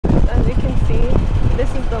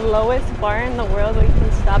the lowest bar in the world where you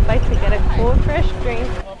can stop by to get a cool, fresh drink.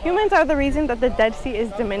 Humans are the reason that the Dead Sea is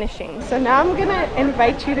diminishing. So now I'm gonna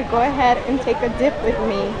invite you to go ahead and take a dip with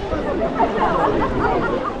me.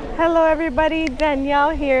 Hello everybody,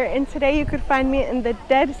 Danielle here, and today you could find me in the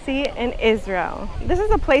Dead Sea in Israel. This is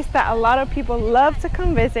a place that a lot of people love to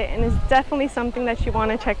come visit and is definitely something that you want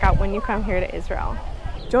to check out when you come here to Israel.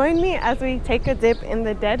 Join me as we take a dip in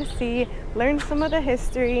the Dead Sea, learn some of the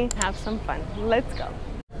history, have some fun. Let's go.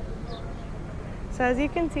 So as you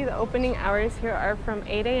can see, the opening hours here are from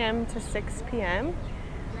 8 a.m. to 6 p.m.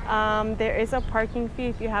 There is a parking fee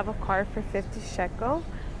if you have a car for 50 shekel.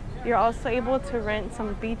 You're also able to rent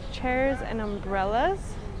some beach chairs and umbrellas.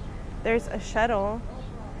 There's a shuttle.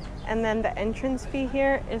 And then the entrance fee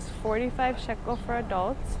here is 45 shekel for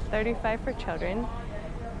adults, 35 for children.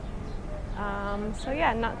 So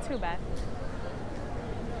yeah, not too bad.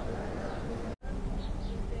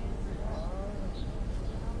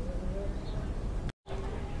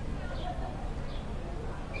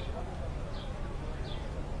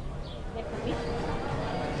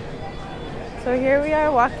 So here we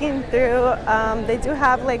are walking through. They do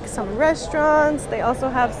have like some restaurants. They also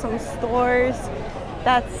have some stores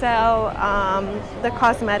that sell the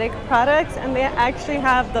cosmetic products, and they actually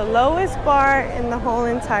have the lowest bar in the whole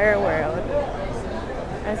entire world.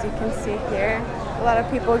 As you can see here, a lot of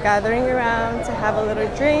people gathering around to have a little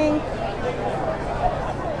drink.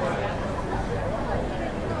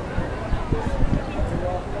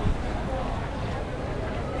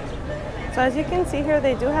 So as you can see here,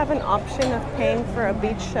 they do have an option of paying for a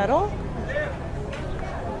beach shuttle.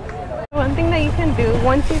 One thing that you can do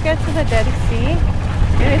once you get to the Dead Sea,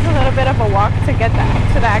 it is a little bit of a walk to get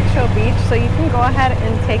to the actual beach, so you can go ahead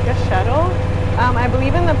and take a shuttle. I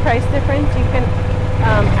believe in the price difference you can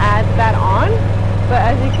add that on, but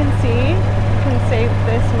as you can see, you can save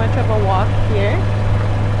this much of a walk here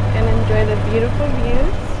and enjoy the beautiful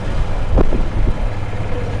views.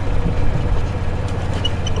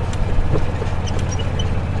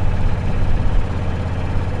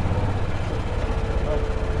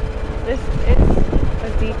 This is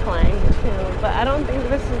a decline too, but I don't think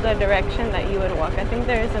this is the direction that you would walk. I think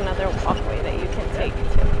there is another walkway that you can take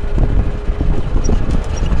too.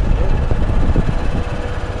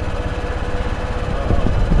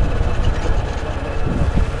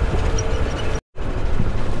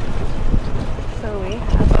 So we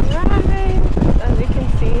have arrived. As you can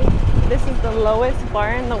see, this is the lowest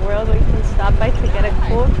bar in the world where you can stop by to get a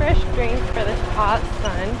cool, fresh drink for this hot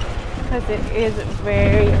sun, because it is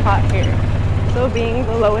very hot here. So being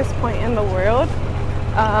the lowest point in the world,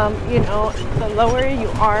 you know, the lower you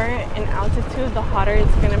are in altitude, the hotter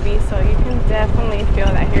it's going to be. So you can definitely feel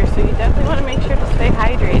that here. So you definitely want to make sure to stay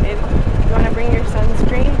hydrated. You want to bring your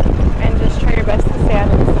sunscreen and just try your best to stay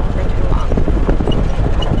out of the sun for too long.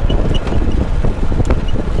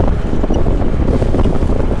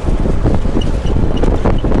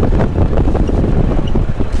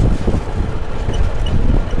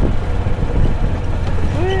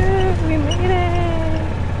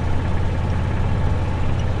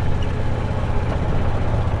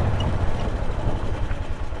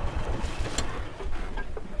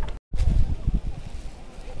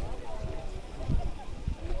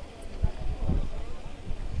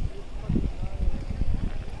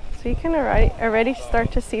 So you can already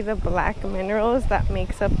start to see the black minerals that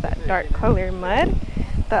makes up that dark color mud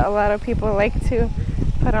that a lot of people like to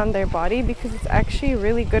put on their body, because it's actually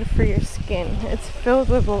really good for your skin. It's filled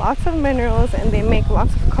with lots of minerals, and they make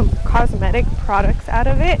lots of cosmetic products out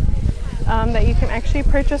of it that you can actually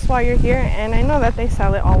purchase while you're here, and I know that they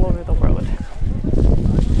sell it all over the world.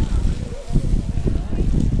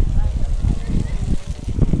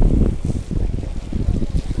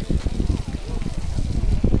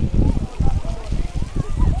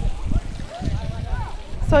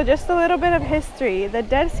 So just a little bit of history. The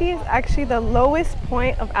Dead Sea is actually the lowest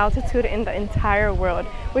point of altitude in the entire world,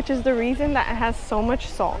 which is the reason that it has so much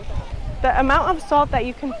salt. The amount of salt that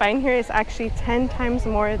you can find here is actually 10 times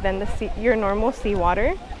more than your normal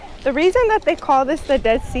seawater. The reason that they call this the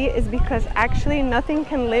Dead Sea is because actually nothing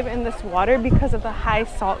can live in this water because of the high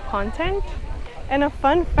salt content. And a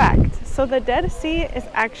fun fact, so the Dead Sea is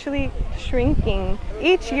actually shrinking.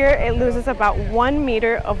 Each year it loses about 1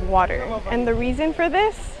 meter of water. And the reason for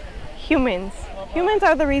this? Humans. Humans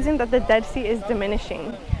are the reason that the Dead Sea is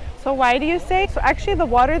diminishing. So why do you say? So actually the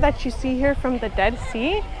water that you see here from the Dead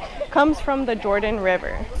Sea comes from the Jordan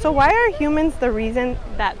River. So why are humans the reason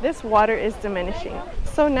that this water is diminishing?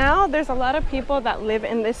 So now there's a lot of people that live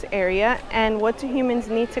in this area, and what do humans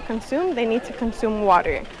need to consume? They need to consume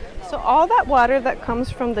water. So all that water that comes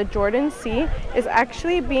from the Jordan Sea is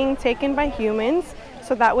actually being taken by humans. So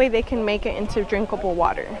so that way they can make it into drinkable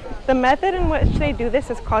water. The method in which they do this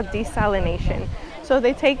is called desalination. So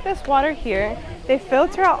they take this water here, they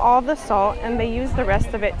filter out all the salt, and they use the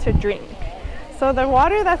rest of it to drink. So the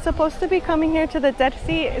water that's supposed to be coming here to the Dead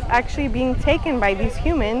Sea is actually being taken by these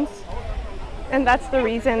humans, and that's the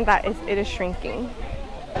reason that it is shrinking.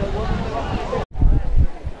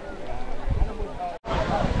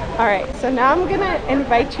 Alright, so now I'm gonna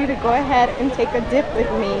invite you to go ahead and take a dip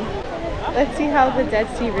with me. Let's see how the Dead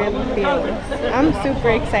Sea really feels. I'm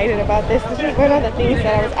super excited about this. This is one of the things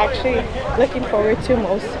that I was actually looking forward to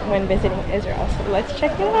most when visiting Israel. So let's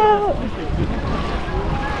check it out.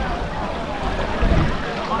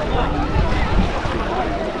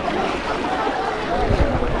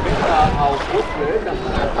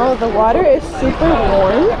 Oh, the water is super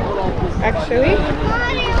warm, actually.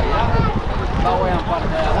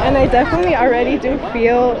 And I definitely already do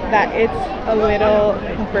feel that it's a little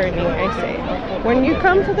burning, I say. When you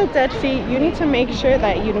come to the Dead Sea, you need to make sure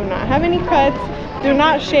that you do not have any cuts. Do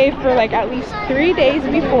not shave for like at least 3 days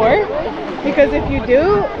before, because if you do,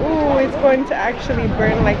 ooh, it's going to actually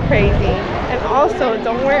burn like crazy. And also,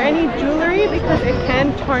 don't wear any jewelry because it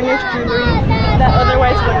can tarnish jewelry that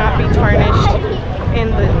otherwise would not be tarnished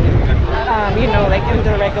in the, you know, like in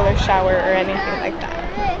the regular shower or anything like that.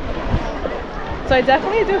 So I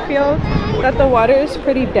definitely do feel that the water is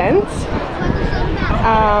pretty dense.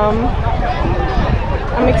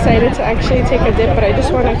 I'm excited to actually take a dip, but I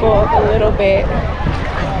just want to go a little bit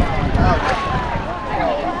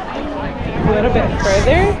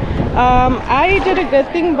further. I did a good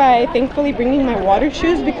thing by thankfully bringing my water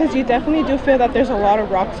shoes, because you definitely do feel that there's a lot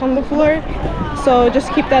of rocks on the floor. So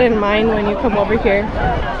just keep that in mind when you come over here.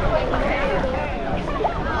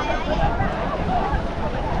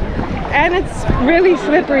 And it's really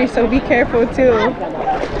slippery, so be careful too.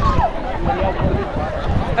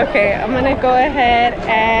 Okay, I'm gonna go ahead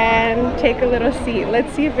and take a little seat.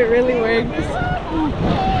 Let's see if it really works.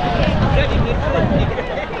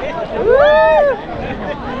 Woo!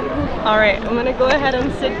 All right, I'm gonna go ahead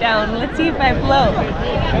and sit down. Let's see if I float.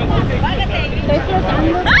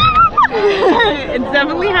 It's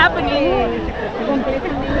definitely happening.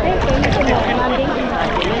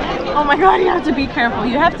 Oh my god, you have to be careful.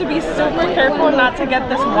 You have to be super careful not to get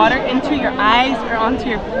this water into your eyes or onto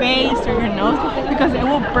your face or your nose, because it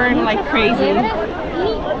will burn like crazy.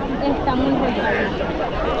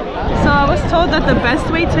 So I was told that the best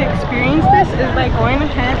way to experience this is by going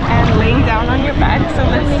ahead and laying down on your back. So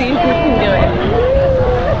let's see if we can do it.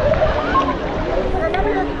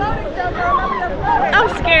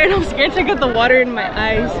 I'm scared to get the water in my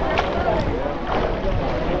eyes.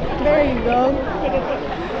 There you go.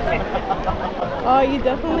 Oh, you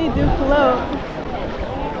definitely do float.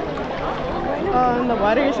 Oh, and the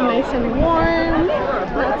water is nice and warm,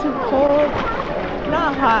 not too cold,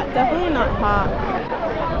 not hot, definitely not hot.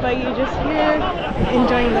 But you're just here,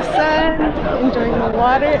 enjoying the sun, enjoying the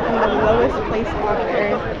water, and the lowest place on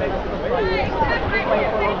earth.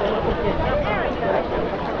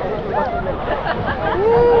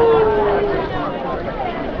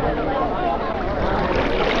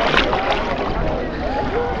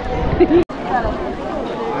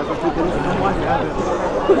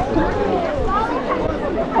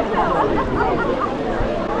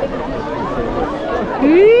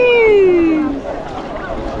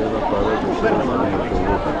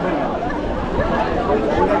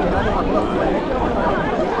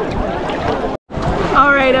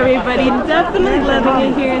 Alright everybody, definitely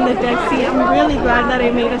loving it here in the Dead Sea. I'm really glad that I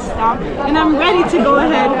made a stop, and I'm ready to go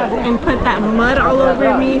ahead and put that mud all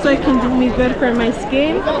over me so it can do me good for my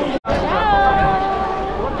skin.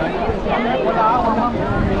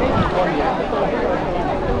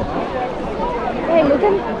 Hey, look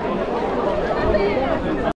at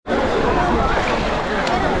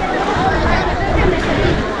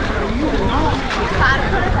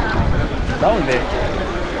 ¿Dónde?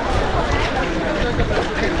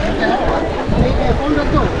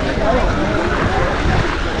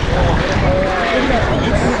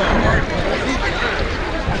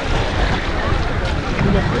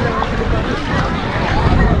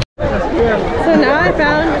 So now I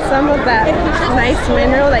found some of that nice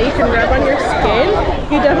mineral that you can rub on your skin.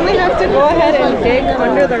 You definitely have to go ahead and dig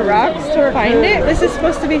under the rocks to find it. This is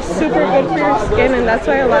supposed to be super good for your skin, and that's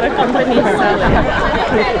why a lot of companies sell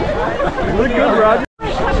it. Look good, Roger.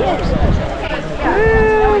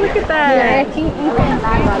 Ooh, look at that.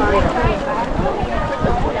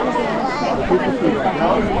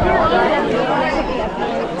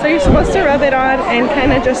 So you're supposed to rub it on and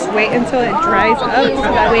kind of just wait until it dries up, so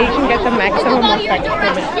that way you can get the maximum effect from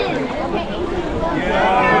it.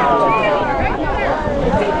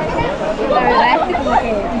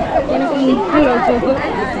 There's a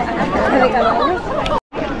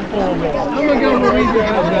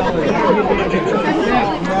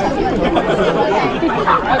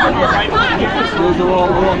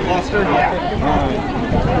little cluster.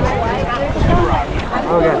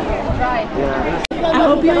 Okay. I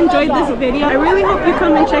hope you enjoyed this video. I really hope you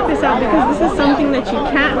come and check this out because this is something that you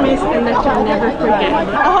can't miss and that you'll never forget.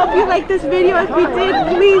 I hope you liked this video. If you did,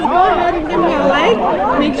 please go ahead and give me a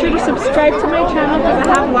like. Make sure to subscribe to my channel because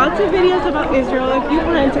I have lots of videos about Israel if you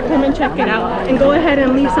want to come and check it out. And go ahead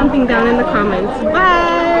and leave something down in the comments.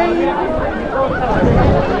 Bye!